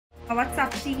What's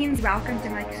up, teens? Welcome to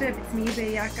my crib. It's me,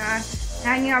 Bahiyya,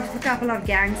 hanging out with a couple of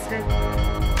gangsters.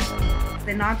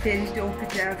 They're not very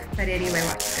talkative, but anyway,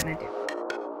 what's gonna do?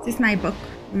 This is my book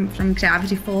from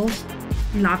Gravity Falls.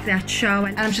 Love that show.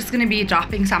 And I'm just gonna be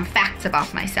dropping some facts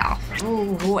about myself.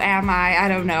 Oh, who am I? I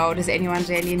don't know. Does anyone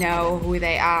really know who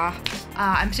they are?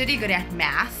 I'm pretty good at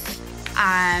math.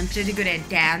 I'm pretty good at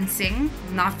dancing.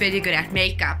 Not very good at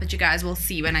makeup, but you guys will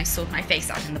see when I sort my face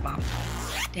out in the bar.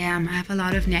 Damn, I have a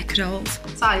lot of neck rolls.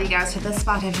 Sorry guys for this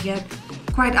part of it.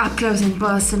 Quite up close and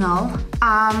personal.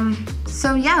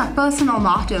 So yeah, personal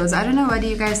mottos. I don't know, what do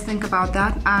you guys think about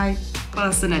that? I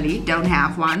personally don't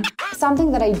have one.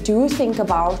 Something that I do think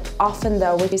about often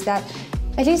though, which is that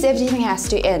at least everything has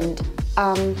to end.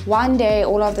 One day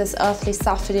all of this earthly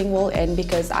suffering will end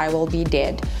because I will be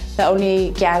dead. The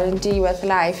only guarantee with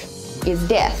life is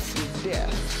death.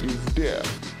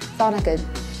 Sound like a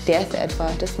death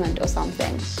advertisement or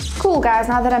something. Cool guys,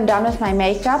 now that I'm done with my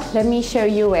makeup, let me show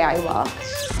you where I work.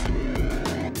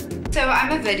 So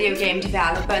I'm a video game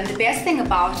developer, and the best thing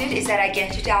about it is that I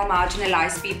get to tell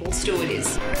marginalized people's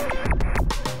stories.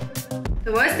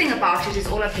 The worst thing about it is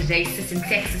all of the racist and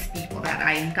sexist people that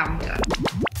I encounter.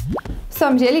 So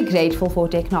I'm really grateful for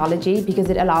technology because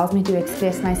it allows me to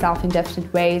express myself in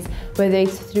different ways, whether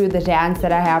it's through the rants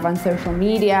that I have on social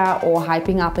media or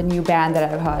hyping up a new band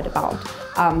that I've heard about.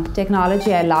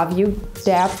 Technology, I love you,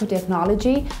 dab for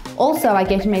technology. Also, I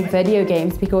get to make video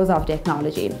games because of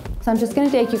technology. So I'm just going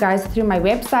to take you guys through my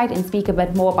website and speak a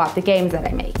bit more about the games that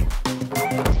I make.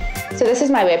 So this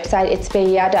is my website, it's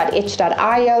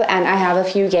bahiyya.itch.io, and I have a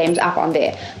few games up on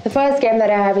there. The first game that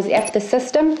I have is F the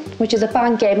System, which is a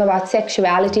punk game about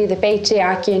sexuality, the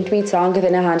patriarchy, and tweets longer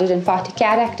than 140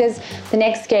 characters. The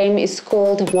next game is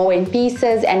called War in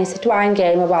Pieces, and it's a twine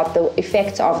game about the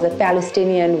effects of the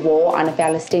Palestinian war on a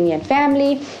Palestinian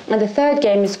family. And the third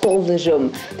game is called The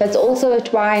Room. That's also a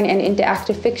twine and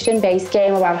interactive fiction-based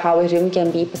game about how a room can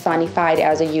be personified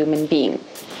as a human being.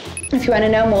 If you want to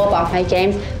know more about my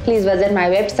games, please visit my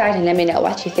website and let me know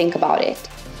what you think about it.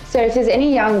 So if there's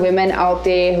any young women out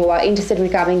there who are interested in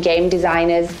becoming game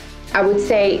designers, I would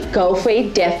say go for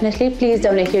it, definitely. Please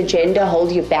don't let your gender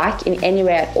hold you back in any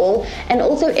way at all. And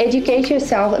also educate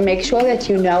yourself and make sure that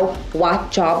you know what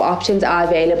job options are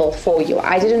available for you.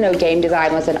 I didn't know game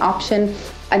design was an option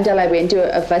until I went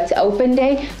to a VITS open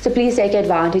day, so please take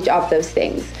advantage of those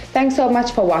things. Thanks so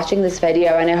much for watching this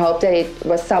video, and I hope that it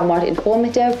was somewhat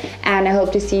informative, and I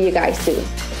hope to see you guys soon.